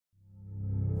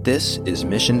This is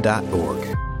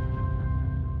Mission.org.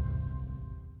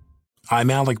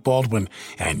 I'm Alec Baldwin,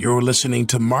 and you're listening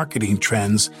to Marketing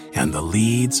Trends and the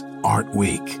Leads Aren't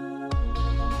Weak.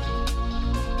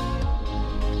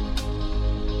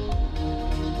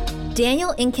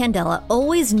 Daniel Incandela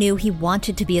always knew he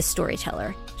wanted to be a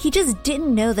storyteller. He just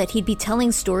didn't know that he'd be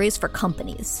telling stories for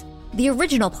companies. The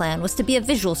original plan was to be a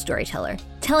visual storyteller,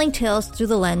 telling tales through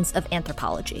the lens of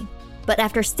anthropology. But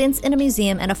after stints in a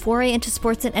museum and a foray into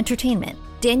sports and entertainment,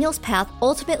 Daniel's path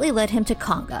ultimately led him to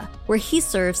Conga, where he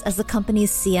serves as the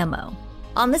company's CMO.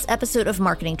 On this episode of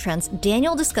Marketing Trends,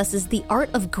 Daniel discusses the art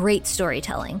of great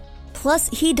storytelling. Plus,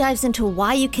 he dives into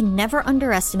why you can never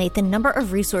underestimate the number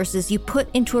of resources you put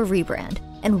into a rebrand,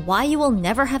 and why you will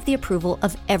never have the approval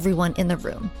of everyone in the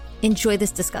room. Enjoy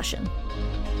this discussion.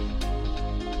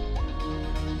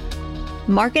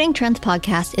 Marketing Trends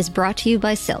Podcast is brought to you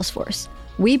by Salesforce.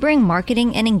 We bring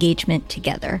marketing and engagement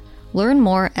together. Learn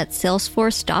more at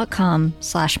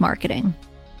salesforce.com/marketing.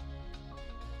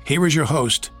 Here is your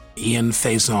host, Ian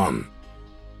Faison.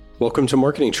 Welcome to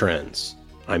Marketing Trends.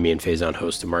 I'm Ian Faison,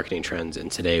 host of Marketing Trends,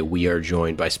 and today we are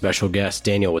joined by special guest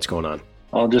Daniel. What's going on?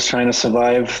 Well, just trying to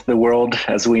survive the world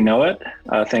as we know it.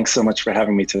 Thanks so much for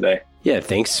having me today. Yeah,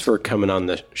 thanks for coming on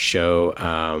the show.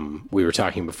 We were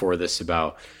talking before this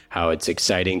about how it's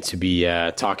exciting to be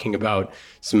talking about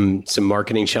some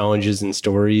marketing challenges and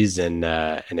stories, and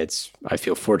it's I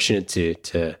feel fortunate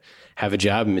to have a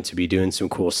job and to be doing some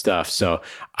cool stuff. So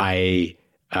I'm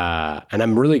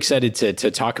really excited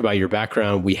to talk about your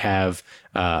background. We have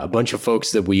a bunch of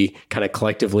folks that we kind of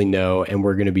collectively know, and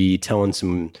we're going to be telling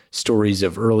some stories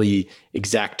of early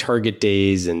Exact Target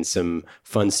days and some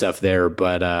fun stuff there.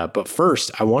 But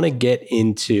first, I want to get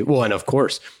into, well, and of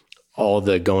course, all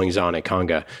the goings on at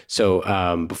Conga. So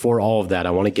before all of that,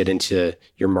 I want to get into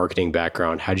your marketing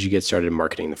background. How did you get started in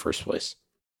marketing in the first place?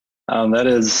 That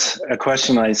is a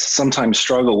question I sometimes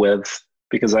struggle with,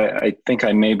 because I think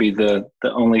I may be the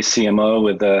only CMO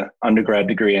with an undergrad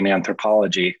degree in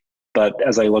anthropology. But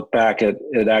as I look back,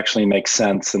 it actually makes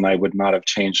sense, and I would not have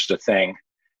changed a thing.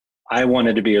 I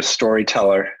wanted to be a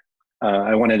storyteller.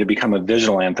 I wanted to become a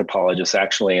visual anthropologist,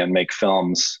 actually, and make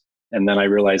films. And then I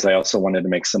realized I also wanted to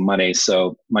make some money.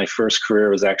 So my first career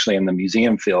was actually in the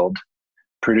museum field,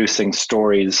 producing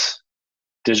stories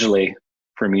digitally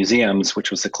for museums,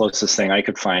 which was the closest thing I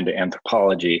could find to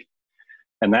anthropology.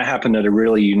 And that happened at a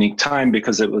really unique time,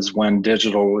 because it was when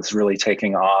digital was really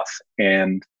taking off,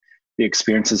 and the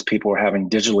experiences people were having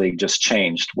digitally just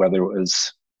changed, whether it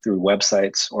was through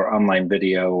websites or online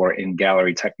video or in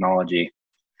gallery technology.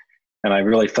 And I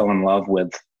really fell in love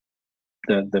with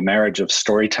the marriage of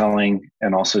storytelling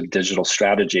and also digital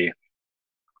strategy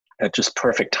at just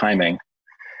perfect timing.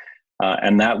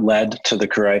 And that led to the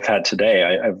career I've had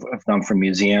today. I've gone from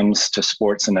museums to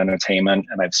sports and entertainment,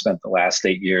 and I've spent the last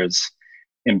 8 years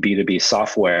in B2B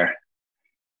software.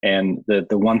 And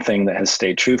the one thing that has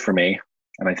stayed true for me,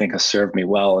 and I think has served me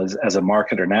well as a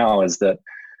marketer now, is that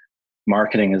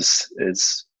marketing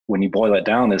is when you boil it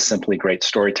down, is simply great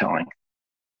storytelling.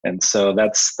 And so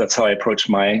that's how I approach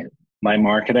my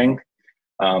marketing.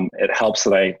 It helps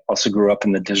that I also grew up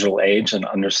in the digital age and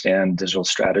understand digital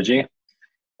strategy.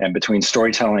 And between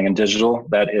storytelling and digital,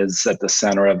 that is at the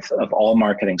center of all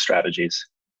marketing strategies.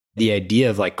 The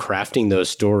idea of like crafting those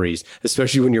stories,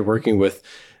 especially when you're working with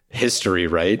history,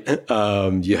 right?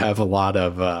 You have a lot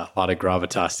of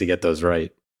gravitas to get those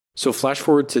right. So flash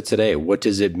forward to today. What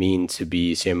does it mean to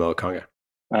be CMO at Conga?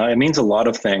 It means a lot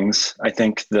of things. I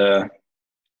think the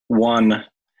one,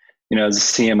 as a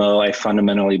CMO, I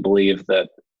fundamentally believe that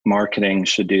marketing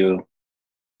should do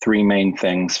three main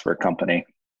things for a company.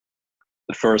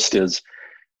 The first is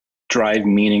drive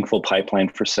meaningful pipeline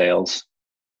for sales.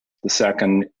 The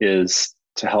second is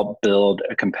to help build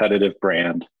a competitive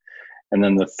brand. And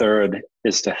then the third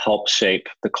is to help shape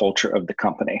the culture of the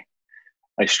company.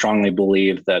 I strongly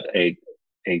believe that a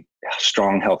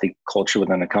strong, healthy culture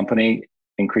within a company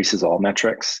increases all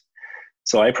metrics.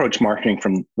 So I approach marketing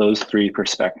from those three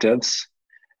perspectives.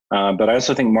 But I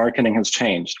also think marketing has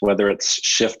changed, whether it's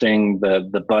shifting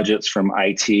the budgets from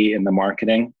IT in the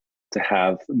marketing to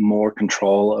have more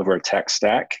control over a tech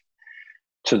stack,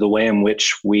 to the way in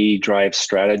which we drive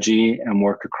strategy and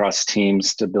work across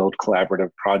teams to build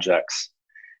collaborative projects.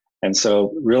 And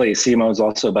so really CMO is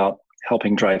also about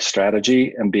helping drive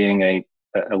strategy and being a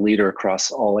leader across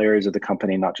all areas of the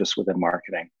company, not just within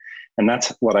marketing. And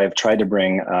that's what I've tried to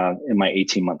bring in my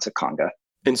 18 months at Conga.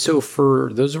 And so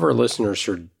for those of our listeners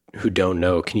who don't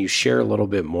know, can you share a little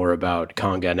bit more about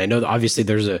Conga? And I know that obviously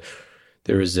there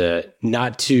was a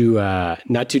not too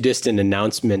distant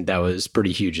announcement that was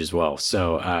pretty huge as well.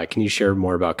 So can you share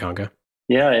more about Conga?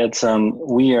 Yeah, it's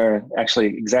we are actually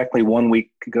exactly 1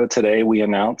 week ago today, we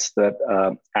announced that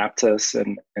Apttus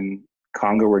and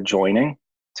Conga were joining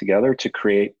together to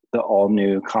create the all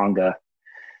new Conga.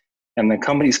 And the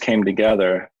companies came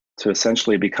together to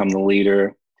essentially become the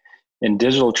leader in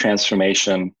digital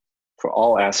transformation for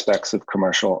all aspects of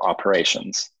commercial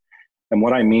operations. And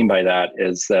what I mean by that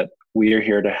is that we are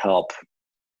here to help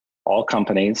all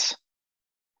companies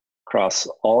across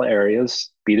all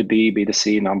areas, B2B,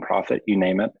 B2C, nonprofit, you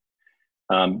name it,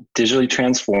 digitally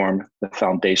transform the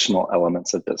foundational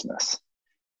elements of business.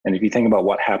 And if you think about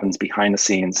what happens behind the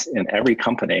scenes in every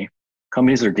company,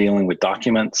 companies are dealing with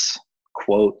documents,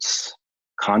 quotes,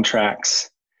 contracts,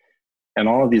 and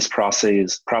all of these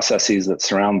processes that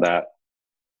surround that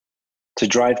to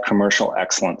drive commercial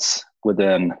excellence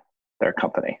within their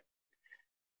company.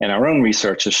 And our own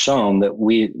research has shown that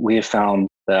we have found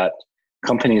that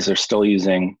companies are still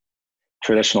using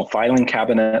traditional filing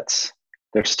cabinets.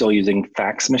 They're still using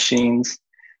fax machines.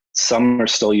 Some are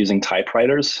still using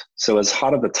typewriters. So as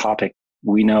hot of a topic,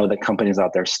 we know that companies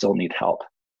out there still need help.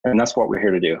 And that's what we're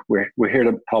here to do. We're here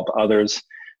to help others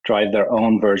drive their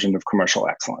own version of commercial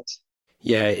excellence.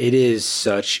 Yeah, it is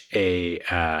such a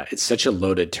it's such a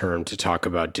loaded term to talk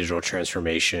about digital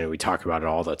transformation. We talk about it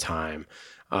all the time,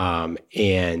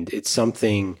 and it's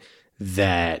something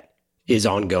that is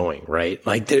ongoing, right?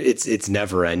 Like it's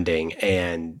never ending,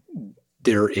 and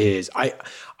there is. I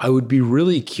would be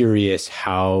really curious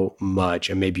how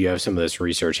much, and maybe you have some of this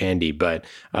research handy, but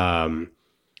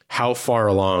how far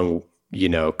along,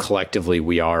 collectively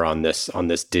we are on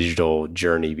this digital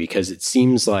journey, because it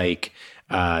seems like.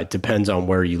 Depends on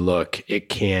where you look. It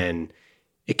can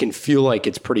feel like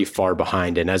it's pretty far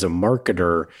behind. And as a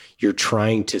marketer, you're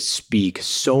trying to speak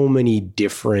so many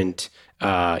different,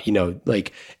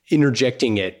 like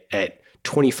interjecting it at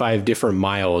 25 different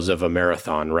miles of a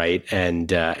marathon, right?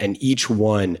 And each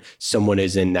one, someone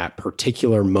is in that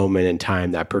particular moment in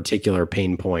time, that particular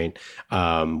pain point,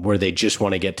 where they just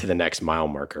want to get to the next mile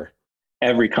marker.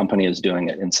 Every company is doing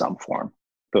it in some form.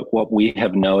 But what we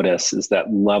have noticed is that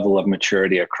level of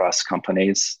maturity across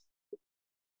companies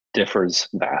differs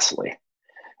vastly.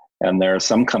 And there are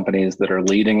some companies that are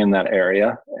leading in that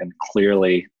area and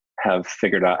clearly have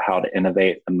figured out how to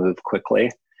innovate and move quickly.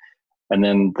 And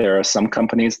then there are some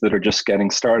companies that are just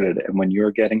getting started. And when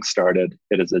you're getting started,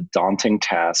 it is a daunting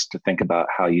task to think about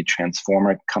how you transform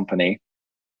a company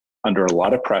under a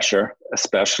lot of pressure,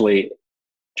 especially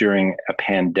during a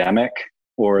pandemic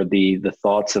or the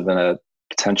thoughts of a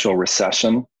potential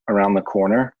recession around the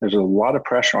corner. There's a lot of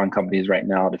pressure on companies right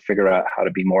now to figure out how to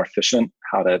be more efficient,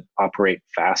 how to operate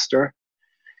faster,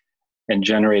 and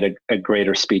generate a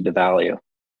greater speed to value.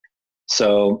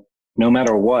 So no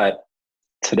matter what,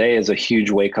 today is a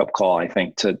huge wake-up call, I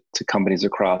think, to companies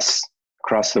across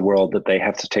the world that they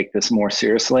have to take this more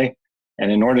seriously. And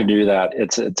in order to do that,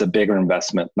 it's a bigger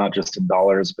investment, not just in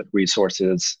dollars, but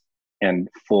resources and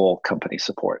full company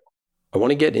support. I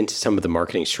want to get into some of the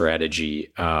marketing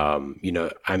strategy.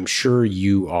 I'm sure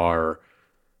you are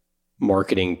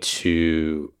marketing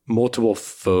to multiple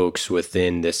folks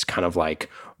within this kind of like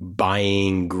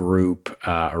buying group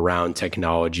around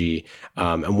technology.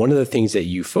 And one of the things that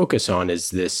you focus on is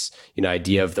this,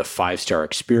 idea of the 5-star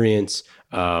experience.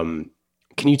 Can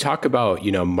you talk about,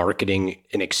 marketing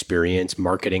an experience,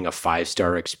 marketing a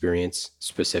 5-star experience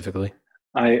specifically?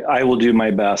 I will do my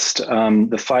best. The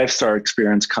 5-star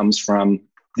experience comes from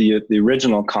the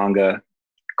original Conga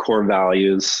core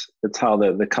values. It's how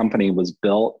the company was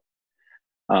built,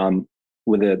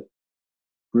 with a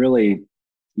really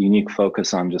unique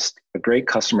focus on just a great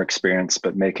customer experience,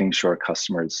 but making sure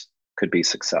customers could be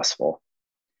successful.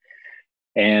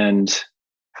 And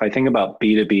if I think about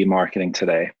B2B marketing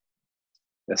today,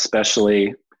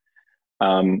 especially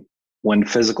when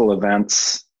physical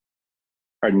events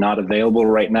are not available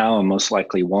right now and most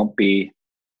likely won't be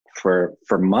for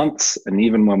months. And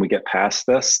even when we get past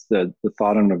this, the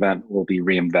thought of an event will be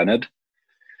reinvented.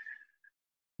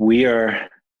 We are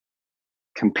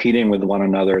competing with one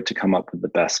another to come up with the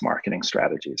best marketing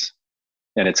strategies.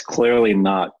 And it's clearly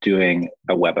not doing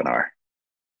a webinar,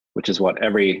 which is what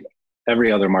every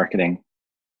other marketing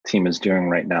team is doing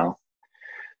right now.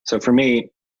 So for me,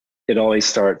 it always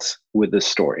starts with the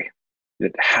story.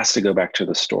 It has to go back to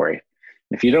the story.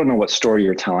 If you don't know what story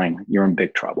you're telling, you're in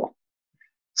big trouble.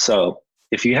 So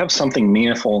if you have something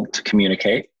meaningful to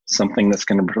communicate, something that's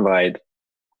going to provide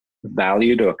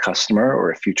value to a customer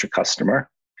or a future customer,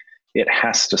 it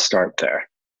has to start there.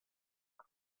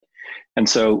 And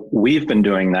so we've been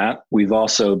doing that. We've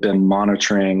also been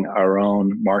monitoring our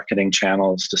own marketing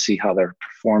channels to see how they're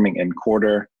performing in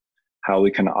quarter, how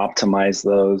we can optimize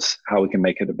those, how we can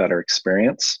make it a better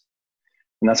experience.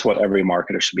 And that's what every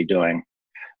marketer should be doing.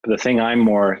 But the thing I'm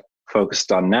more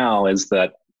focused on now is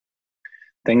that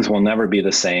things will never be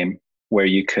the same, where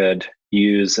you could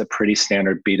use a pretty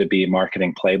standard B2B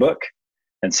marketing playbook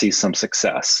and see some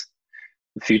success.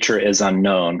 The future is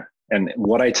unknown. And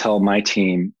what I tell my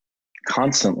team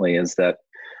constantly is that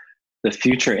the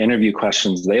future interview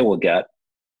questions they will get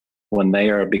when they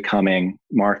are becoming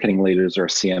marketing leaders or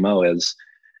CMO is,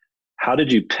 how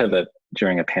did you pivot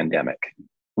during a pandemic?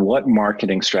 What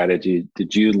marketing strategy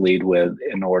did you lead with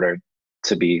in order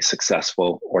to be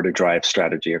successful or to drive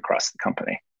strategy across the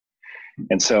company?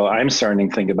 And so I'm starting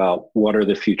to think about, what are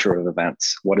the future of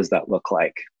events? What does that look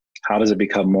like? How does it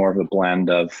become more of a blend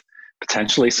of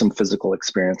potentially some physical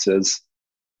experiences,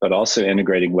 but also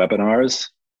integrating webinars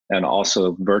and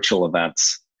also virtual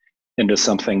events into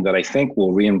something that I think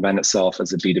will reinvent itself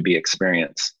as a B2B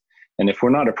experience? And if we're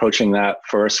not approaching that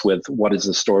first with what is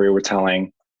the story we're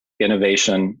telling,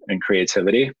 innovation and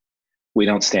creativity, we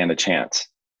don't stand a chance.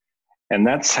 And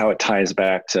that's how it ties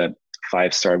back to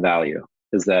 5-star value,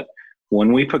 is that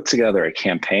when we put together a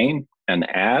campaign, an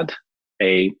ad,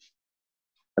 a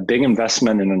big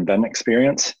investment in an event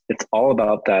experience, it's all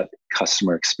about that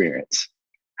customer experience.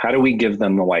 How do we give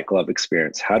them the white glove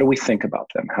experience? How do we think about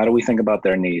them? How do we think about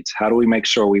their needs? How do we make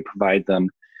sure we provide them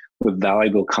with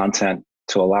valuable content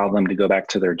to allow them to go back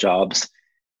to their jobs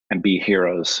and be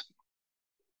heroes?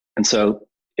 And so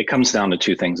it comes down to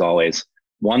two things always.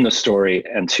 One, the story,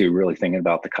 and two, really thinking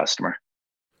about the customer.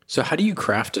 So how do you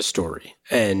craft a story?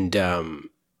 And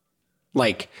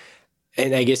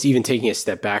and I guess even taking a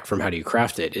step back from how do you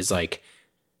craft it is like,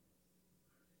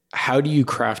 how do you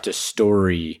craft a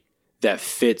story that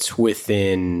fits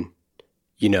within,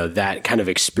 that kind of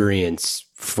experience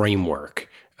framework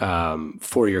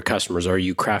for your customers? Are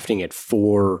you crafting it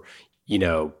for,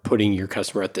 putting your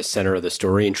customer at the center of the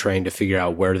story and trying to figure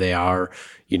out where they are,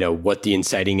 what the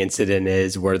inciting incident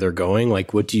is, where they're going?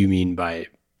 Like, what do you mean by,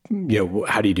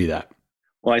 how do you do that?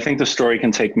 Well, I think the story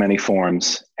can take many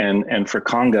forms. And for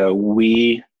Congo,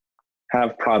 we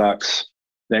have products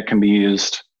that can be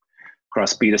used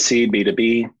across B2C,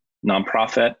 B2B,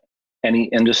 nonprofit, any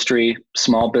industry,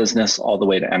 small business, all the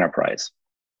way to enterprise.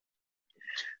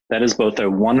 That is both a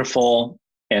wonderful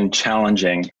and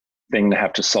challenging thing to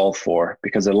have to solve for,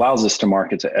 because it allows us to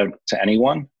market to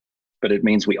anyone, but it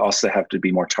means we also have to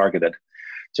be more targeted.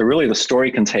 So really the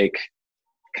story can take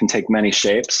many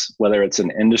shapes, whether it's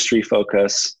an industry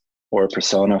focus or a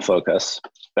persona focus.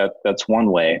 That's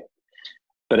one way,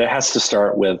 but it has to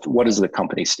start with, what does the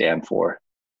company stand for?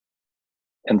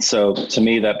 And so to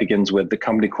me, that begins with the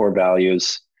company core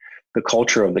values, the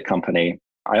culture of the company.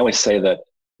 I always say that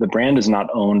the brand is not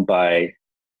owned by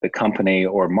the company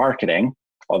or marketing,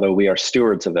 although we are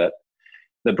stewards of it.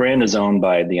 The brand is owned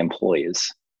by the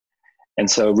employees. And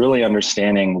so really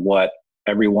understanding what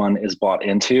everyone is bought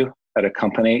into at a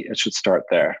company, it should start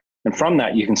there. And from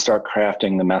that, you can start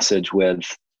crafting the message with,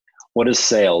 what is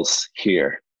sales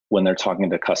here when they're talking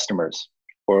to customers?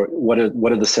 Or what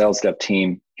are the sales dev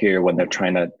team here when they're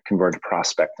trying to convert a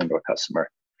prospect into a customer?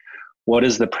 What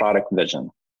is the product vision?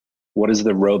 What does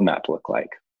the roadmap look like?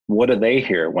 What do they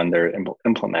hear when they're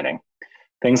implementing?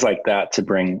 Things like that to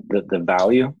bring the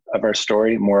value of our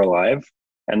story more alive.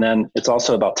 And then it's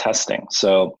also about testing.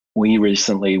 So we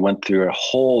recently went through a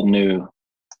whole new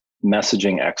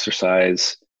messaging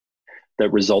exercise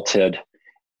that resulted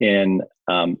in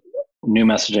new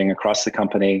messaging across the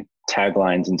company,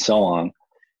 taglines, and so on.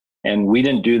 And we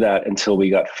didn't do that until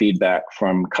we got feedback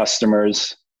from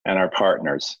customers and our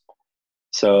partners.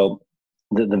 So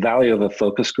the value of a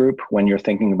focus group when you're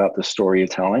thinking about the story you're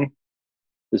telling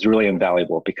is really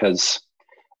invaluable, because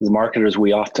as marketers,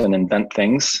 we often invent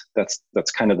things. That's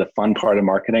kind of the fun part of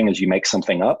marketing, is you make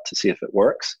something up to see if it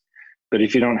works. But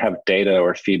if you don't have data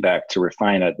or feedback to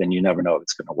refine it, then you never know if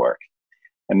it's going to work.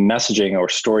 And messaging or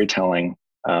storytelling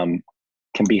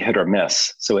can be hit or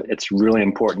miss. So it's really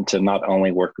important to not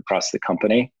only work across the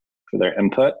company for their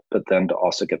input, but then to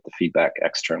also get the feedback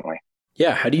externally.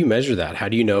 Yeah. How do you measure that? How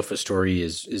do you know if a story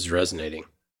is resonating?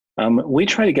 We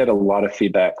try to get a lot of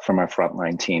feedback from our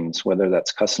frontline teams, whether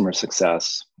that's customer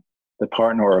success, the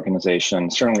partner organization,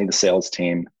 certainly the sales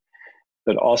team,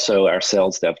 but also our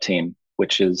sales dev team,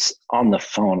 which is on the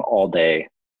phone all day,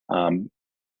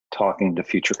 talking to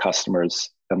future customers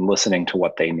and listening to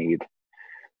what they need.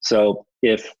 So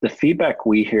if the feedback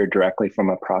we hear directly from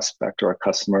a prospect or a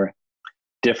customer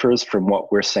differs from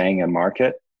what we're saying in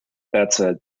market, that's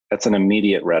an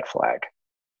immediate red flag.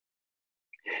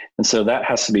 And so that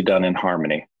has to be done in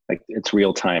harmony. Like, it's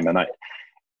real time. And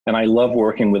I love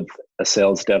working with a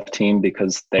sales dev team,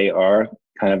 because they are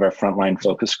kind of our frontline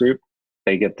focus group.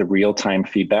 They get the real time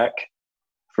feedback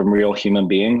from real human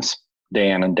beings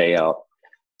day in and day out.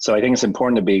 So I think it's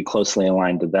important to be closely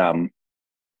aligned to them.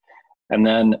 And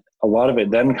then a lot of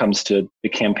it then comes to the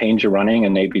campaigns you're running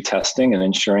and A/B testing and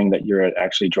ensuring that you're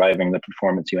actually driving the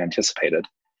performance you anticipated.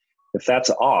 If that's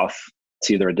off,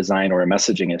 it's either a design or a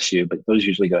messaging issue, but those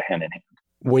usually go hand in hand.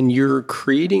 When you're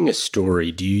creating a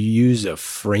story, do you use a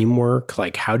framework?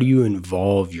 Like, how do you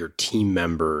involve your team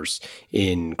members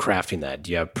in crafting that?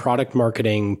 Do you have product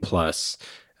marketing plus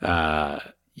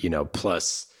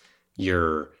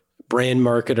your brand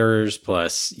marketers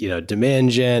plus,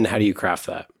 demand gen? How do you craft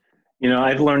that?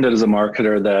 I've learned it as a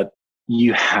marketer that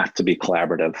you have to be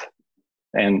collaborative,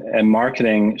 and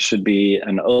marketing should be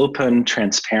an open,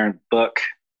 transparent book.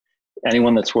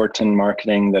 Anyone that's worked in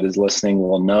marketing that is listening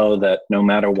will know that no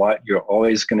matter what, you're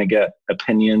always going to get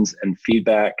opinions and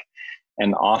feedback.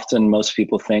 And often most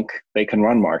people think they can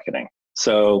run marketing.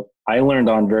 So I learned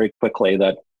on very quickly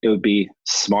that it would be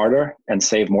smarter and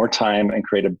save more time and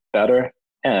create a better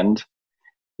end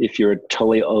if you're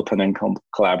totally open and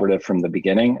collaborative from the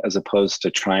beginning, as opposed to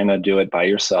trying to do it by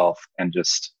yourself and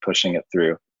just pushing it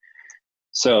through.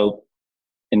 So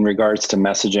in regards to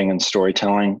messaging and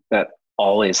storytelling, that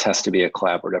always has to be a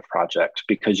collaborative project,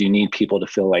 because you need people to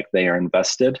feel like they are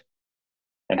invested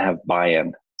and have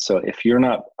buy-in. So if you're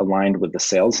not aligned with the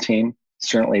sales team,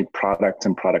 certainly product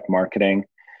and product marketing,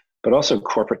 but also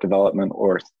corporate development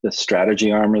or the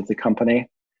strategy arm of the company,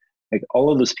 like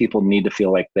all of those people need to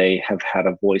feel like they have had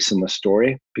a voice in the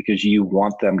story, because you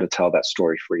want them to tell that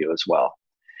story for you as well.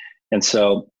 And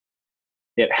so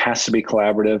it has to be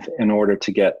collaborative in order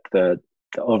to get the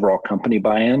overall company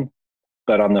buy-in.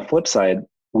 But on the flip side,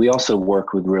 we also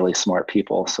work with really smart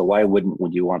people. So why would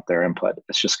you want their input?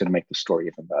 It's just going to make the story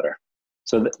even better.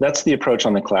 So that's the approach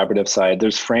on the collaborative side.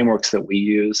 There's frameworks that we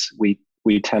use. We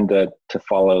tend to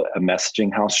follow a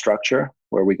messaging house structure,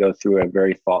 where we go through a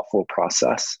very thoughtful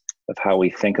process of how we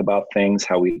think about things,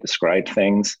 how we describe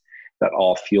things that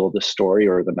all fuel the story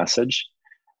or the message.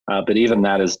 But even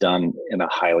that is done in a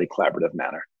highly collaborative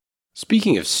manner.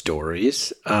 Speaking of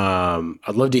stories,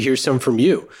 I'd love to hear some from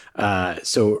you.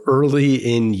 So early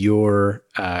in your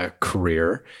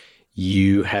career,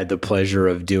 you had the pleasure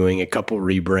of doing a couple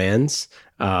rebrands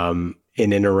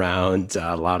in and around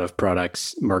a lot of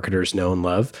products marketers know and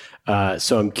love.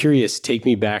 So I'm curious, take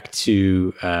me back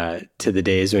to the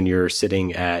days when you were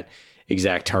sitting at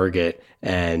ExactTarget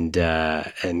and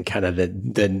kind of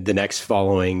the next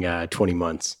following 20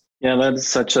 months. Yeah,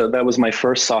 that was my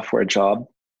first software job,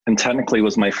 and technically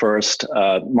was my first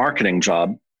marketing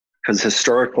job, because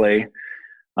historically,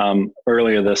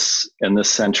 earlier in this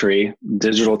century,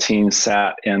 digital teams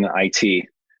sat in IT.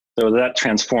 So that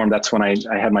transformed. That's when I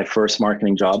had my first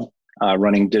marketing job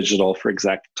running digital for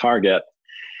ExactTarget.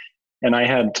 And I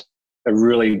had a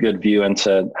really good view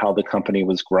into how the company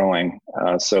was growing.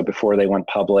 So before they went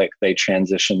public, they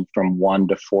transitioned from 1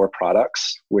 to 4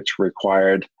 products, which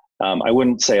required, I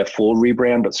wouldn't say a full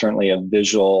rebrand, but certainly a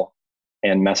visual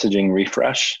and messaging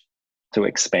refresh to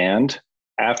expand.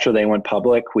 After they went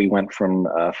public, we went from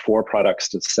 4 products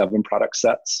to 7 product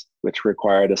sets, which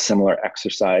required a similar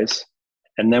exercise.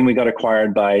 And then we got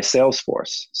acquired by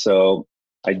Salesforce. So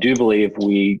I do believe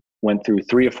we went through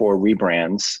 3 or 4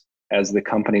 rebrands as the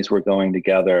companies were going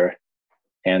together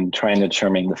and trying to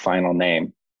determine the final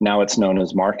name. Now it's known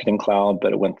as Marketing Cloud,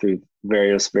 but it went through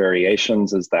various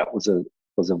variations as that was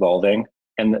evolving.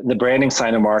 And the branding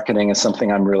side of marketing is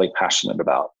something I'm really passionate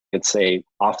about. It's a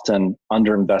often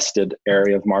underinvested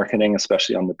area of marketing,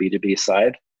 especially on the B2B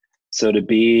side. So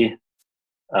to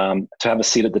have a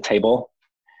seat at the table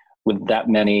with that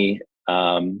many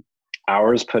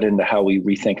hours put into how we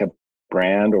rethink a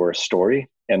brand or a story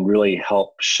and really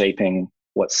help shaping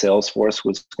what Salesforce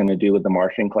was going to do with the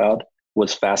Marketing Cloud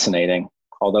was fascinating.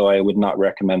 Although I would not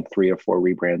recommend 3 or 4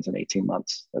 rebrands in 18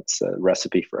 months. That's a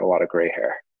recipe for a lot of gray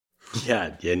hair.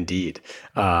 Yeah, indeed.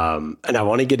 And I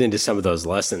want to get into some of those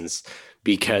lessons,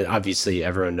 because obviously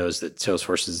everyone knows that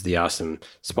Salesforce is the awesome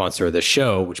sponsor of the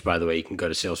show, which, by the way, you can go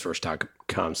to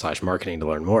salesforce.com/marketing to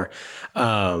learn more.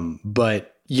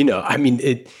 But,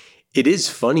 it is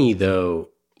funny, though,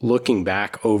 looking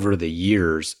back over the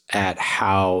years at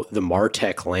how the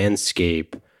MarTech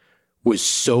landscape was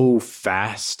so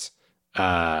fast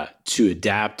to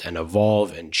adapt and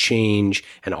evolve and change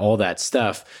and all that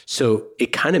stuff. So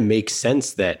it kind of makes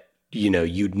sense that,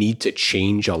 you'd need to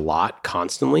change a lot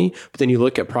constantly. But then you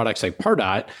look at products like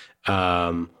Pardot,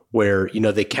 where,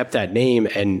 they kept that name.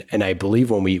 And I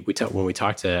believe when we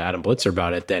talked to Adam Blitzer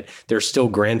about it, that there's still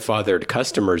grandfathered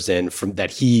customers in from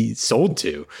that he sold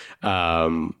to.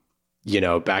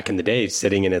 back in the day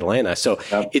sitting in Atlanta. So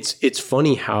Yep. it's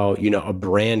funny how, a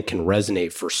brand can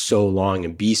resonate for so long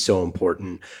and be so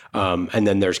important. And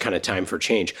then there's kind of time for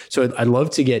change. So I'd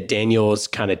love to get Daniel's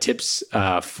kind of tips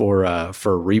for a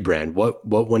rebrand. What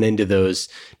went into those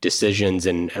decisions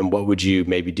and what would you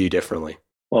maybe do differently?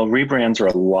 Well, rebrands are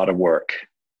a lot of work.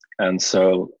 And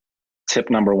so tip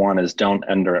number one is don't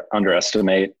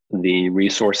underestimate the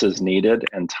resources needed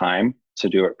and time to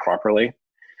do it properly.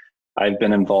 I've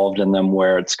been involved in them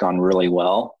where it's gone really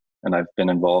well, and I've been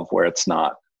involved where it's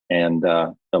not. And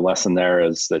the lesson there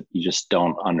is that you just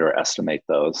don't underestimate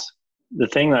those. The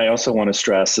thing that I also want to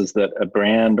stress is that a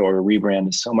brand or a rebrand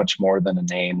is so much more than a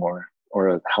name or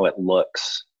how it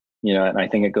looks. And I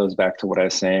think it goes back to what I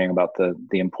was saying about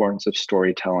the importance of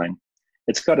storytelling.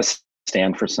 It's got to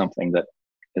stand for something that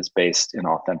is based in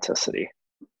authenticity.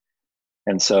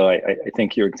 And so I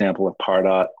think your example of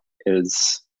Pardot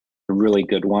is a really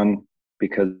good one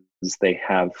because they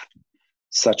have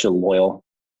such a loyal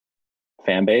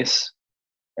fan base.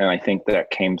 And I think that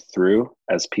came through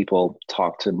as people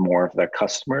talk to more of their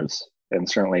customers and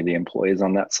certainly the employees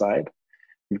on that side.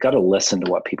 You've got to listen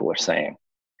to what people are saying.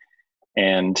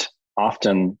 And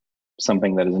often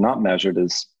something that is not measured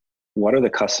is what are the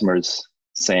customers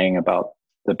saying about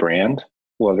the brand?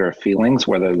 What are their feelings,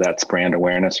 whether that's brand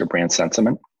awareness or brand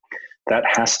sentiment? That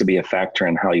has to be a factor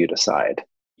in how you decide.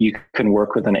 You can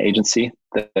work with an agency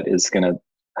that is going to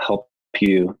help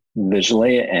you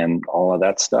visually and all of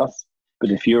that stuff.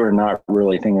 But if you're not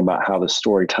really thinking about how the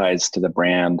story ties to the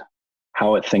brand,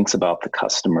 how it thinks about the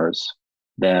customers,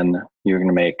 then you're going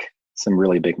to make some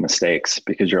really big mistakes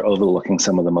because you're overlooking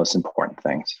some of the most important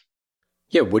things.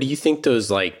 Yeah. What do you think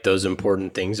those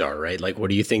important things are, right? Like, what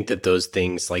do you think that those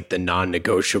things, like the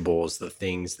non-negotiables, the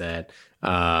things that,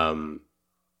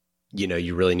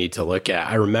 you really need to look at?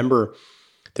 I remember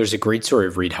there's a great story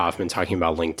of Reid Hoffman talking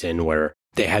about LinkedIn where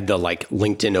they had the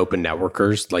LinkedIn open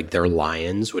networkers, like their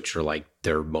lions, which are like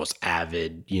their most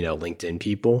avid, LinkedIn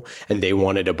people. And they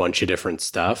wanted a bunch of different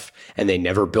stuff and they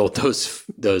never built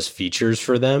those features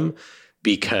for them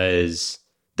because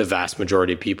the vast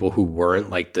majority of people who weren't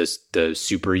like the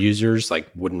super users,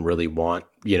 wouldn't really want,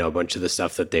 a bunch of the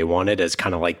stuff that they wanted as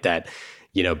kind of like that,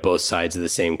 both sides of the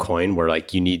same coin where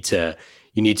you need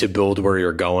to build where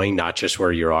you're going, not just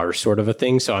where you are, sort of a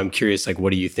thing. So I'm curious,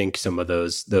 what do you think some of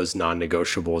those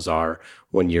non-negotiables are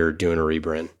when you're doing a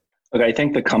rebrand? Look, I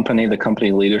think the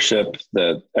company leadership,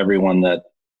 everyone that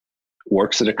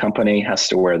works at a company has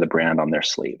to wear the brand on their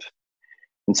sleeve.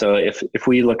 And so if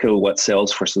we look at what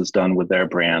Salesforce has done with their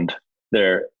brand,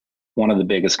 they're one of the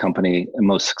biggest company and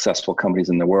most successful companies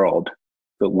in the world.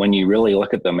 But when you really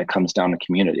look at them, it comes down to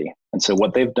community. And so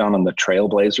what they've done on the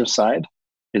Trailblazer side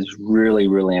is really,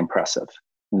 really impressive.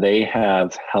 They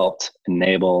have helped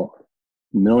enable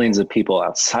millions of people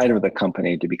outside of the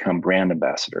company to become brand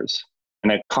ambassadors.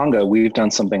 And at Conga, we've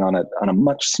done something on a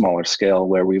much smaller scale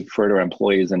where we refer to our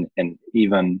employees and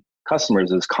even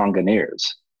customers as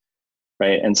Conganeers,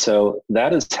 right? And so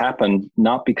that has happened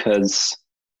not because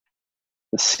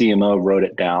the CMO wrote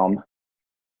it down.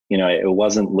 It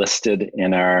wasn't listed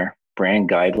in our brand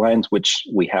guidelines, which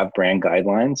we have brand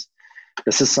guidelines.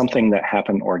 This is something that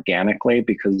happened organically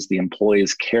because the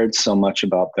employees cared so much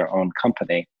about their own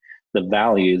company, the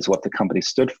values, what the company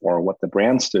stood for, what the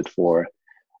brand stood for,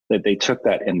 that they took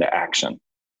that into action.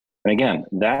 And again,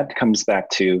 that comes back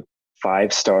to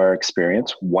 5-star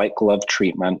experience, white glove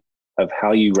treatment of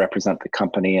how you represent the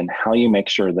company and how you make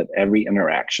sure that every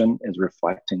interaction is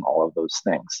reflecting all of those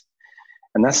things.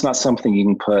 And that's not something you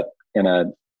can put in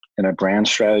a brand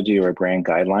strategy or a brand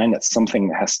guideline. It's something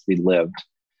that has to be lived.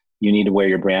 You need to wear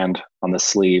your brand on the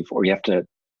sleeve, or you have to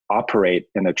operate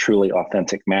in a truly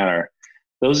authentic manner.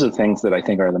 Those are the things that I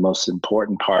think are the most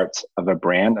important parts of a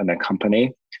brand and a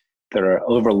company that are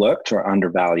overlooked or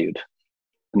undervalued.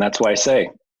 And that's why I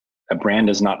say a brand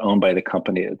is not owned by the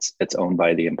company, it's owned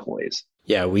by the employees.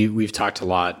 Yeah, we've talked a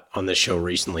lot on the show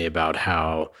recently about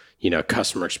how,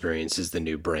 customer experience is the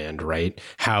new brand, right?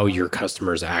 How your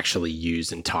customers actually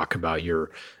use and talk about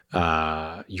your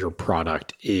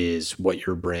product is what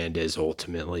your brand is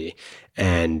ultimately.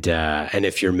 And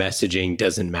if your messaging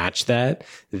doesn't match that,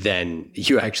 then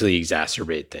you actually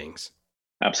exacerbate things.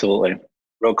 Absolutely.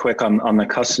 Real quick on the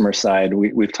customer side,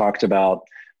 we've talked about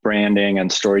branding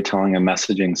and storytelling and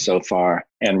messaging so far.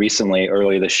 And recently,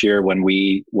 earlier this year, when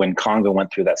Conga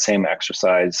went through that same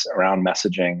exercise around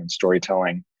messaging and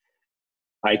storytelling,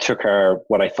 I took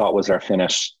what I thought was our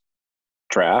finished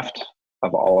draft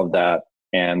of all of that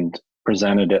and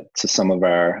presented it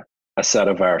to a set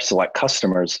of our select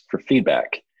customers for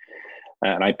feedback.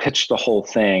 And I pitched the whole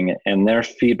thing, and their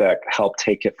feedback helped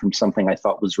take it from something I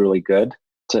thought was really good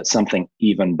to something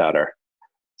even better.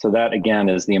 So that, again,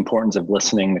 is the importance of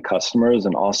listening to customers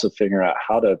and also figuring out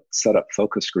how to set up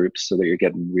focus groups so that you're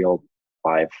getting real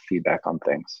live feedback on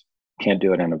things. Can't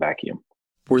do it in a vacuum.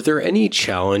 Were there any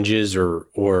challenges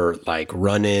or like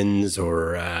run-ins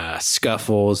or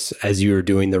scuffles as you were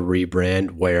doing the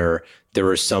rebrand where there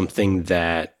was something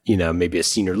that, maybe a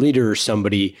senior leader or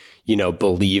somebody,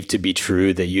 believed to be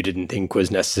true that you didn't think was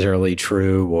necessarily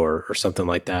true or something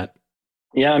like that?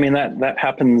 Yeah, I mean, that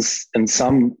happens on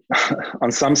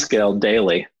some scale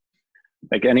daily.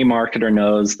 Like any marketer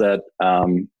knows that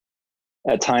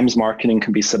at times marketing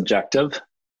can be subjective.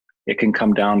 It can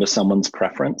come down to someone's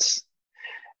preference.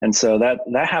 And so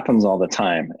that happens all the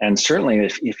time. And certainly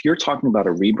if you're talking about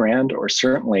a rebrand or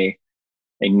certainly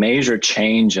a major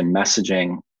change in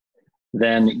messaging,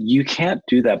 then you can't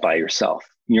do that by yourself.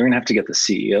 You're going to have to get the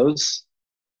CEO's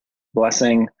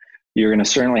blessing. You're going to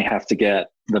certainly have to get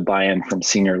the buy-in from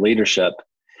senior leadership.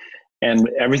 And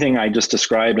everything I just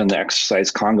described in the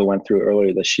exercise Conga went through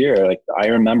earlier this year, like I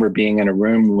remember being in a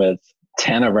room with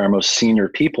 10 of our most senior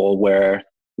people where,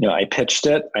 I pitched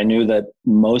it. I knew that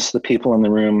most of the people in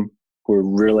the room were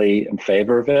really in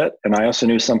favor of it. And I also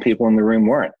knew some people in the room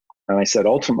weren't. And I said,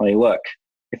 ultimately, look,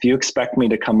 if you expect me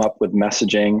to come up with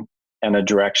messaging and a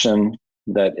direction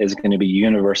that is going to be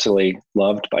universally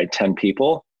loved by 10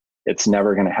 people, it's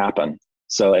never going to happen.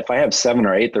 So if I have 7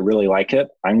 or 8 that really like it,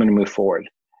 I'm going to move forward.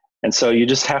 And so you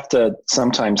just have to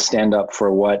sometimes stand up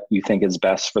for what you think is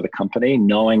best for the company,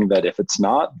 knowing that if it's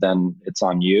not, then it's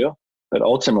on you. But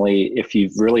ultimately, if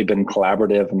you've really been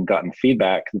collaborative and gotten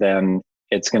feedback, then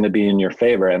it's going to be in your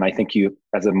favor. And I think you,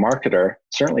 as a marketer,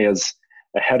 certainly as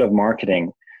a head of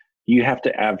marketing, you have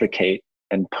to advocate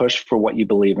and push for what you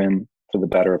believe in for the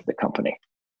better of the company.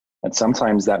 And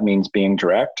sometimes that means being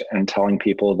direct and telling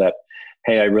people that,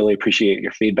 hey, I really appreciate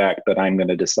your feedback, but I'm going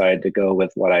to decide to go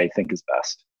with what I think is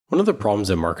best. One of the problems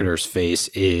that marketers face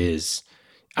is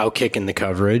outkicking the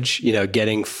coverage,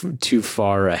 getting too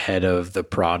far ahead of the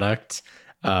product,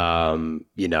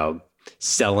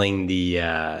 selling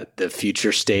the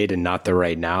future state and not the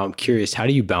right now. I'm curious, how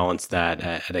do you balance that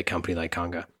at a company like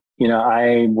Conga?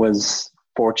 I was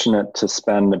fortunate to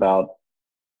spend about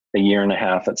a year and a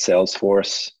half at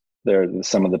Salesforce. They're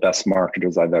some of the best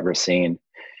marketers I've ever seen.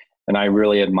 And I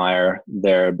really admire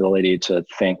their ability to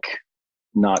think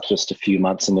not just a few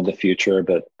months into the future,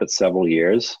 but several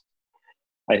years.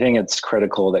 I think it's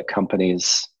critical that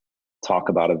companies talk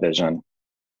about a vision.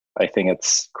 I think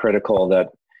it's critical that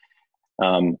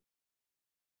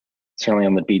certainly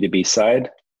on the B2B side,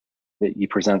 that you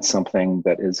present something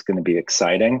that is going to be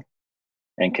exciting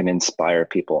and can inspire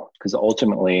people. Because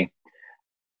ultimately,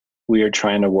 we are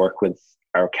trying to work with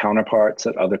our counterparts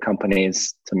at other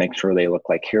companies to make sure they look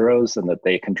like heroes and that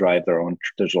they can drive their own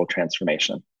digital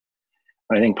transformation.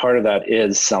 And I think part of that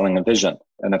is selling a vision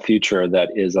and a future that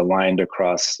is aligned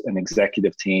across an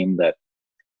executive team that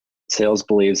sales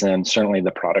believes in, certainly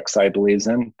the product side believes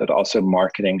in, but also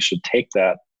marketing should take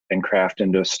that and craft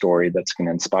into a story that's going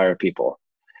to inspire people.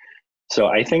 So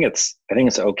I think it's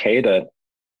okay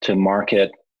to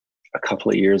market a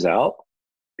couple of years out,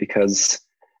 because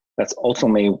that's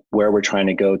ultimately where we're trying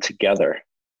to go together.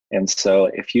 And so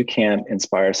if you can't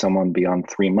inspire someone beyond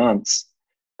 3 months,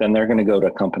 then they're going to go to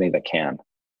a company that can.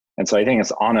 And so I think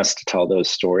it's honest to tell those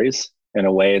stories in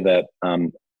a way that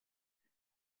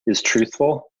is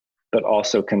truthful, but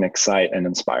also can excite and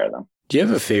inspire them. Do you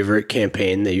have a favorite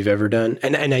campaign that you've ever done?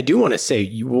 And I do want to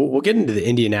say, we'll get into the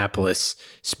Indianapolis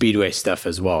Speedway stuff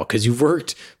as well, because you've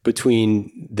worked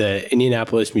between the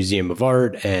Indianapolis Museum of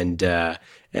Art and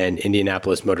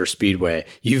Indianapolis Motor Speedway.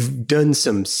 You've done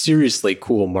some seriously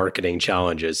cool marketing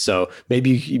challenges. So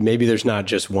maybe there's not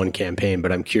just one campaign,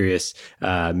 but I'm curious,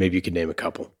 maybe you could name a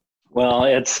couple. Well,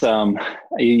 it's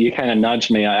you kind of nudged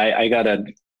me. I got to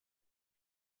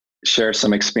share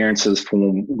some experiences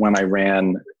from when I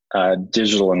ran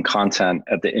digital and content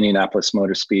at the Indianapolis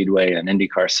Motor Speedway and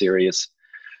IndyCar Series.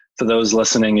 For those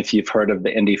listening, if you've heard of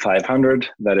the Indy 500,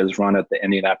 that is run at the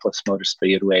Indianapolis Motor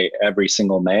Speedway every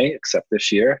single May, except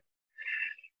this year.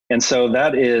 And so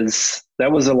that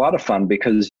was a lot of fun,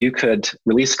 because you could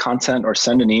release content or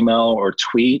send an email or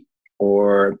tweet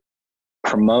or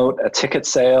promote a ticket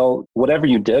sale. Whatever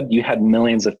you did, you had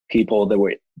millions of people that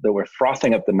were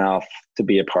frothing up the mouth to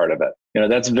be a part of it.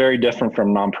 That's very different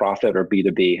from nonprofit or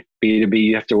B2B. B2B,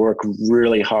 you have to work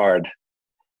really hard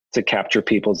to capture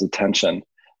people's attention.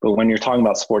 But when you're talking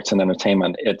about sports and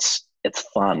entertainment, it's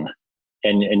fun.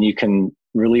 And you can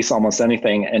release almost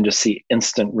anything and just see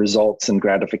instant results and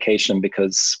gratification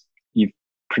because you've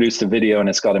produced a video and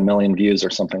it's got 1 million views or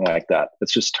something like that.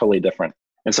 It's just totally different.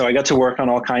 And so I got to work on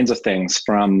all kinds of things,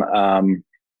 from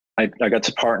I got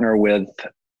to partner with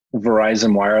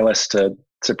Verizon Wireless to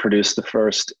produce the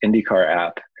first IndyCar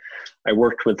app. I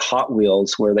worked with Hot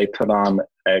Wheels, where they put on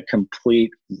a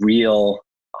complete real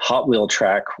Hot Wheel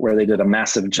track where they did a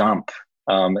massive jump.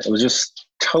 It was just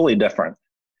totally different.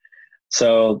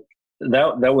 So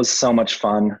that was so much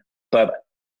fun. But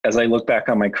as I look back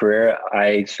on my career,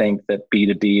 I think that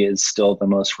B2B is still the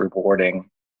most rewarding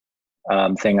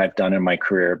thing I've done in my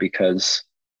career, because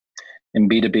in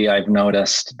B2B, I've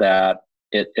noticed that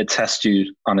it tests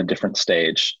you on a different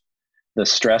stage. The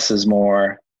stress is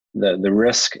more, the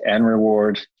risk and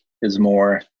reward is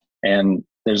more, and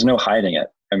there's no hiding it.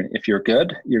 I mean, if you're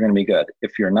good, you're going to be good.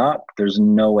 If you're not, there's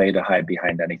no way to hide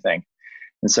behind anything.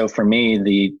 And so for me,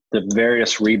 the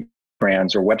various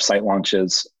rebrands or website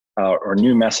launches or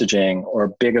new messaging or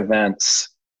big events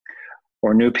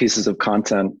or new pieces of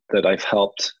content that I've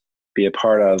helped be a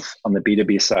part of on the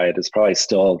B2B side is probably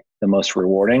still the most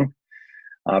rewarding,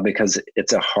 because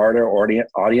it's a harder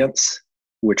audience.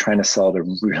 We're trying to sell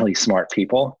to really smart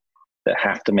people that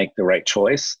have to make the right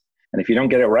choice. And if you don't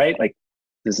get it right, like,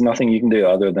 there's nothing you can do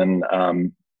other than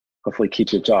hopefully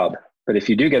keep your job. But if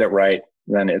you do get it right,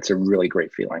 then it's a really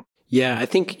great feeling. Yeah, I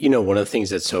think, one of the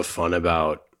things that's so fun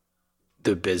about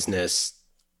the business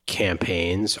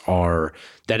campaigns are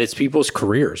that it's people's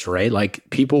careers, right? Like,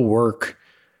 people work,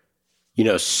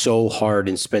 so hard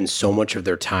and spend so much of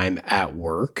their time at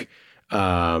work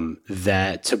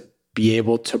that to be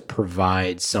able to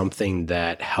provide something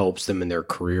that helps them in their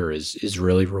career is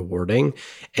really rewarding.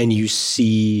 And you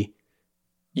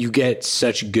get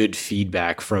such good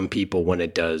feedback from people when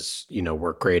it does,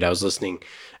 work great. I was listening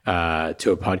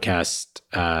to a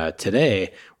podcast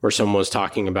today where someone was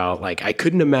talking about, like, I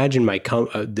couldn't imagine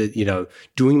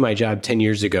doing my job 10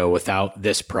 years ago without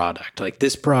this product, like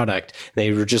this product. And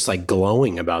they were just like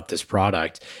glowing about this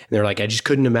product. And they're like, I just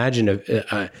couldn't imagine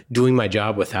doing my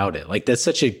job without it. Like, that's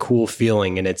such a cool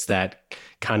feeling. And it's that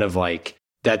kind of like,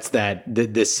 that's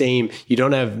the same. You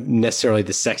don't have necessarily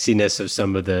the sexiness of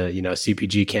some of the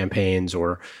CPG campaigns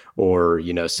or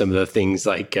some of the things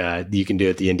like you can do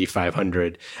at the Indy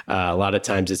 500. A lot of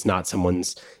times it's not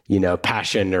someone's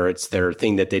passion, or it's their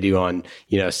thing that they do on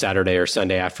Saturday or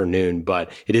Sunday afternoon,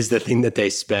 but it is the thing that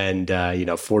they spend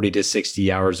 40 to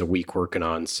 60 hours a week working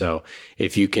on. So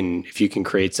if you can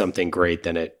create something great,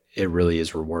 then it really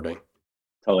is rewarding.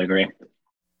 Totally agree.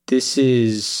 This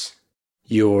is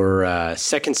your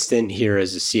second stint here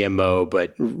as a CMO,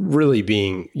 but really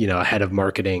being, a head of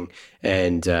marketing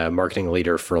and marketing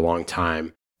leader for a long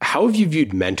time. How have you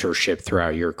viewed mentorship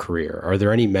throughout your career? Are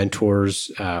there any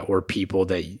mentors or people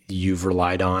that you've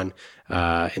relied on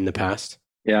in the past?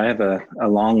 Yeah, I have a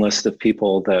long list of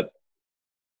people that,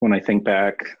 when I think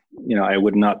back, I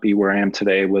would not be where I am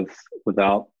today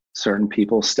without certain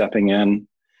people stepping in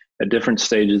at different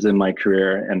stages in my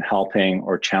career and helping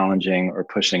or challenging or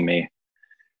pushing me.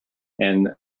 And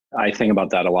I think about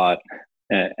that a lot.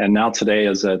 And now today,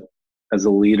 as a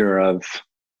leader of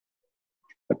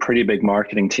a pretty big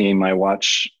marketing team, I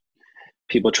watch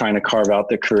people trying to carve out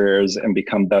their careers and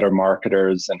become better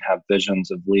marketers and have visions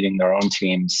of leading their own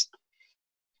teams.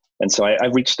 And so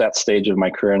I've reached that stage of my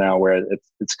career now where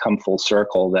it's come full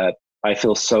circle, that I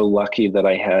feel so lucky that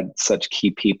I had such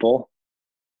key people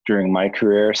during my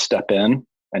career step in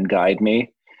and guide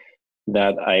me,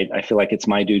 that I feel like it's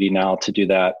my duty now to do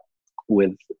that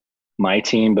with my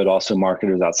team, but also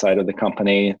marketers outside of the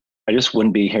company. I just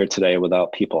wouldn't be here today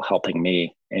without people helping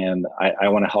me. And I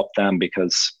want to help them,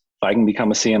 because if I can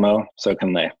become a CMO, so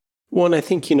can they. Well, and I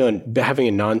think, having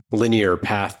a non-linear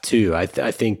path too, I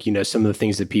think, some of the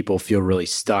things that people feel really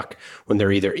stuck when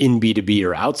they're either in B2B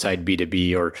or outside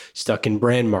B2B, or stuck in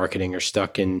brand marketing, or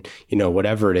stuck in,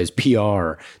 whatever it is,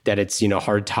 PR, that it's,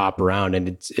 hard to hop around. And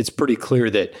it's pretty clear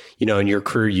that, in your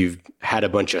career, you've had a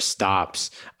bunch of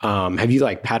stops. Have you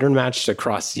like pattern matched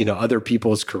across, other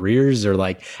people's careers, or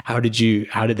like, how did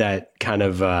that kind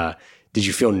of, did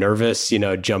you feel nervous,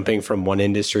 jumping from one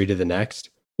industry to the next?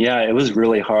 Yeah, it was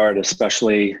really hard,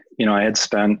 especially, I had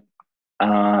spent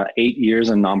 8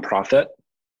 years in nonprofit,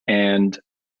 and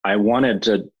I wanted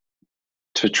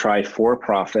to try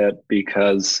for-profit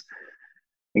because,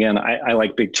 again, I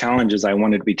like big challenges. I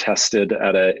wanted to be tested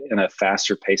in a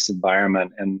faster paced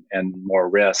environment and more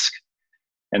risk.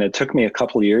 And it took me a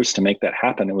couple of years to make that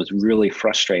happen. It was really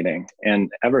frustrating.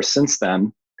 And ever since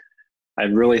then,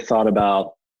 I've really thought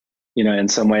about, in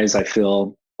some ways I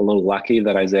feel a little lucky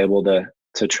that I was able to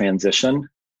transition.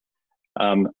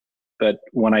 But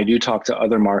when I do talk to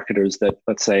other marketers that,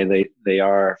 let's say they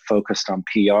are focused on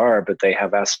PR, but they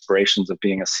have aspirations of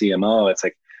being a CMO, it's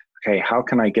like, okay, how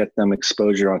can I get them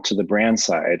exposure onto the brand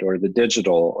side or the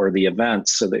digital or the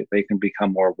events so that they can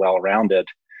become more well-rounded?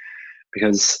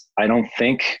 because I don't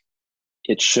think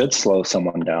it should slow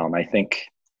someone down. I think,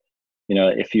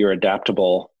 if you're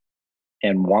adaptable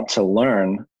and want to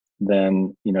learn,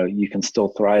 then, you can still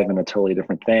thrive in a totally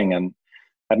different thing. And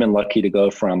I've been lucky to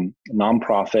go from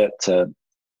nonprofit to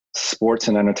sports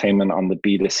and entertainment on the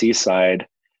B2C side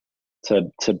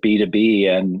to B2B.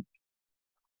 And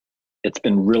it's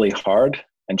been really hard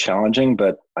and challenging,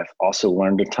 but I've also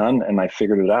learned a ton and I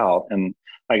figured it out. And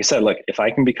like I said, look, if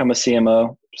I can become a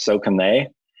CMO, so can they.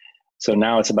 So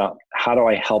now it's about how do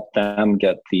I help them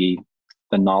get the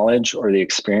knowledge or the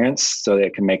experience so they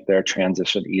can make their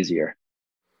transition easier.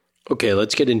 Okay,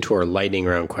 let's get into our lightning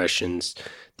round questions.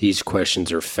 These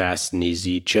questions are fast and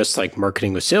easy, just like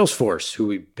marketing with Salesforce, who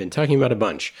we've been talking about a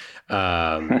bunch.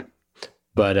 But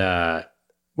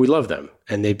we love them,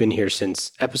 and they've been here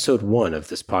since episode 1 of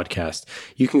this podcast.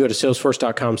 You can go to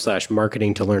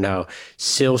salesforce.com/marketing to learn how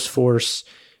Salesforce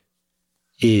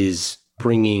is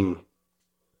bringing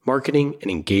marketing and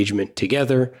engagement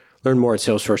together. Learn more at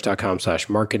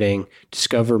salesforce.com/marketing.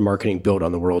 Discover marketing built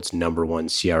on the world's #1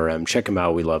 CRM. Check them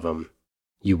out. We love them.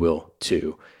 You will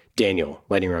too. Daniel,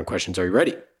 lightning round questions. Are you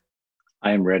ready?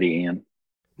 I am ready, Ian.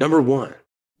 Number 1,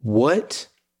 what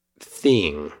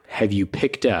thing have you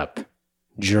picked up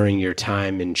during your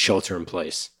time in shelter in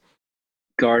place?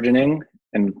 Gardening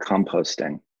and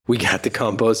composting. We got the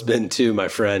compost bin too, my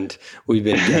friend. We've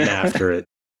been getting after it.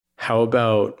 How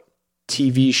about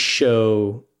TV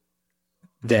show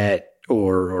that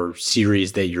or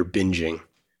series that you're binging?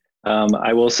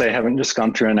 I will say I haven't just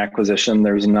gone through an acquisition.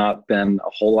 There's not been a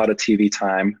whole lot of TV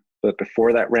time, but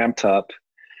before that ramped up,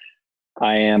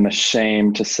 I am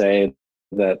ashamed to say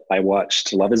that I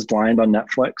watched Love is Blind on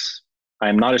Netflix.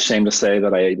 I'm not ashamed to say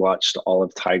that I watched all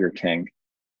of Tiger King.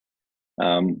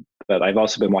 But I've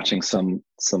also been watching some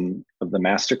of the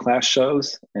masterclass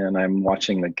shows, and I'm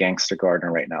watching The Gangster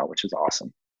Gardener right now, which is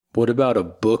awesome. What about a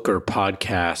book or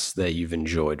podcast that you've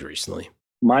enjoyed recently?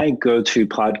 My go-to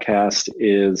podcast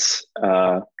is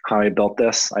How I Built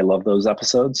This. I love those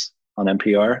episodes on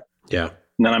NPR. Yeah.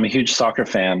 And then I'm a huge soccer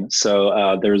fan.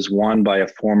 So there's one by a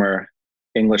former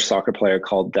English soccer player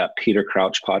called That Peter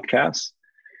Crouch Podcast.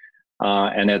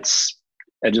 And it's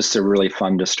just a really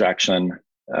fun distraction.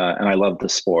 And I love the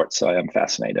sport, so I am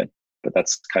fascinated. But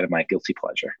that's kind of my guilty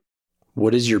pleasure.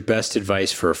 What is your best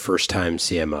advice for a first-time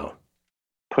CMO?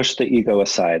 Push the ego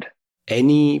aside.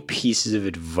 Any pieces of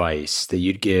advice that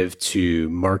you'd give to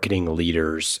marketing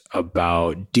leaders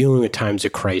about dealing with times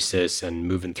of crisis and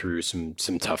moving through some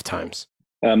tough times?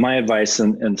 My advice,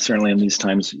 and certainly in these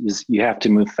times, is you have to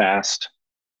move fast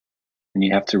and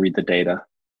you have to read the data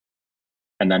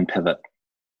and then pivot.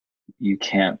 You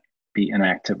can't be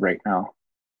inactive right now.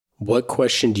 What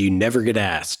question do you never get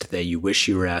asked that you wish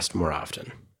you were asked more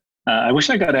often? I wish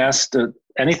I got asked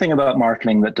anything about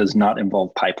marketing that does not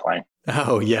involve pipeline.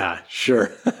 Oh, yeah,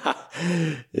 sure.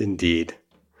 Indeed.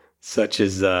 Such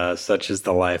is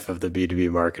the life of the B2B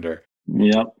marketer.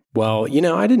 Yep. Well,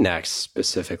 I didn't ask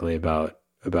specifically about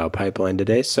pipeline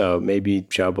today, so maybe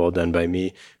job well done by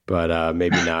me, but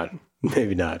maybe not.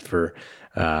 Maybe not for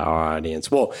our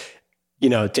audience. Well,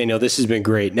 Daniel, this has been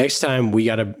great. Next time we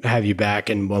got to have you back,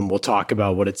 and we'll talk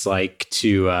about what it's like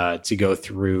to go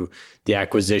through the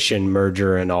acquisition,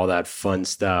 merger, and all that fun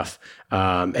stuff.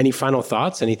 Any final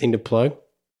thoughts? Anything to plug?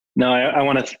 No, I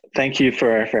want to thank you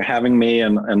for having me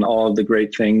and all of the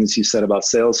great things you said about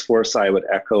Salesforce. I would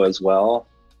echo as well.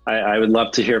 I would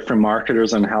love to hear from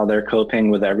marketers on how they're coping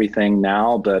with everything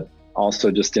now, but also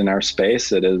just in our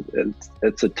space.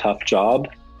 It's a tough job.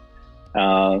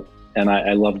 And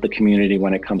I love the community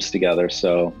when it comes together.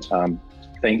 So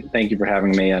thank you for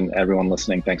having me, and everyone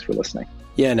listening, thanks for listening.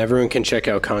 Yeah, and everyone can check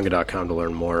out Conga.com to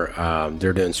learn more.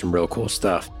 They're doing some real cool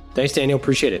stuff. Thanks, Daniel.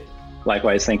 Appreciate it.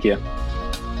 Likewise. Thank you.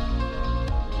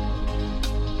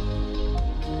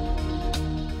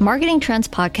 Marketing Trends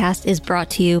Podcast is brought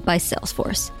to you by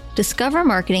Salesforce. Discover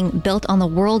marketing built on the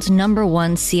world's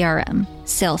 #1 CRM,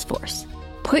 Salesforce.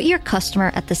 Put your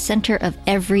customer at the center of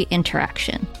every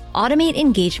interaction. Automate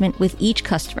engagement with each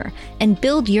customer and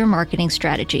build your marketing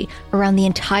strategy around the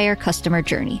entire customer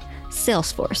journey.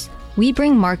 Salesforce. We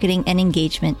bring marketing and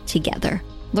engagement together.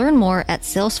 Learn more at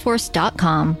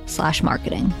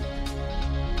salesforce.com/marketing.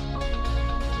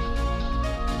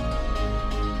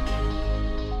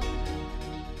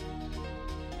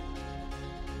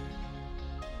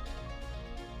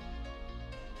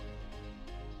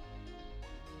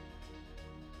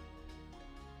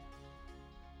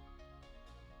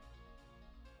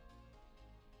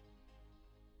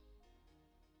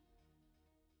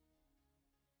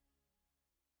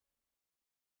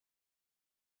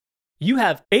 You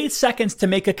have 8 seconds to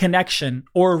make a connection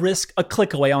or risk a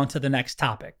click away onto the next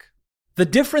topic. The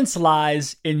difference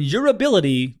lies in your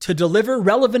ability to deliver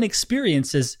relevant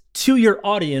experiences to your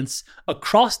audience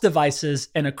across devices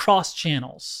and across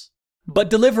channels. But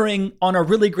delivering on a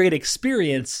really great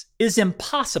experience is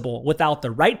impossible without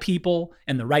the right people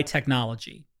and the right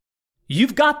technology.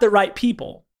 You've got the right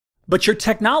people, but your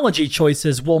technology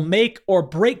choices will make or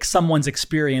break someone's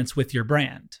experience with your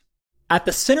brand. At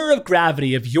the center of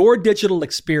gravity of your digital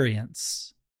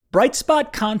experience,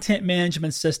 Brightspot Content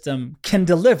Management System can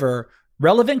deliver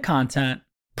relevant content,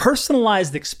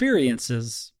 personalized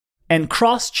experiences, and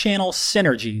cross-channel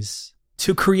synergies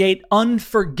to create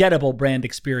unforgettable brand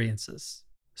experiences,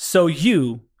 so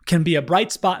you can be a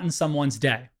bright spot in someone's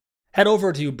day. Head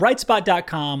over to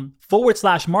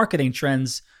brightspot.com/marketing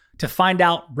trends to find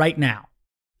out right now.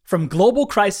 From global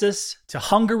crisis to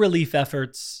hunger relief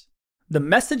efforts, the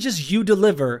messages you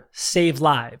deliver save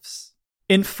lives,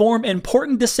 inform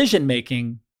important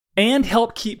decision-making, and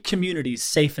help keep communities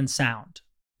safe and sound.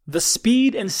 The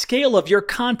speed and scale of your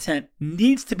content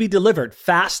needs to be delivered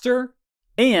faster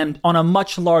and on a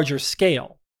much larger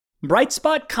scale.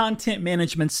 Brightspot Content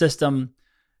Management System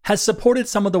has supported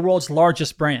some of the world's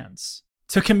largest brands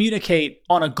to communicate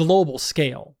on a global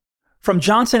scale. From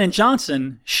Johnson &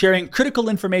 Johnson sharing critical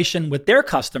information with their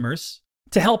customers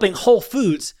to helping Whole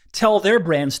Foods tell their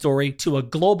brand story to a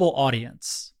global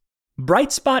audience.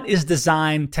 Brightspot is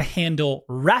designed to handle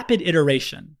rapid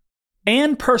iteration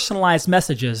and personalized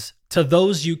messages to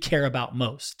those you care about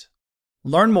most.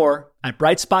 Learn more at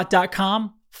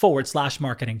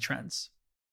brightspot.com/marketing trends.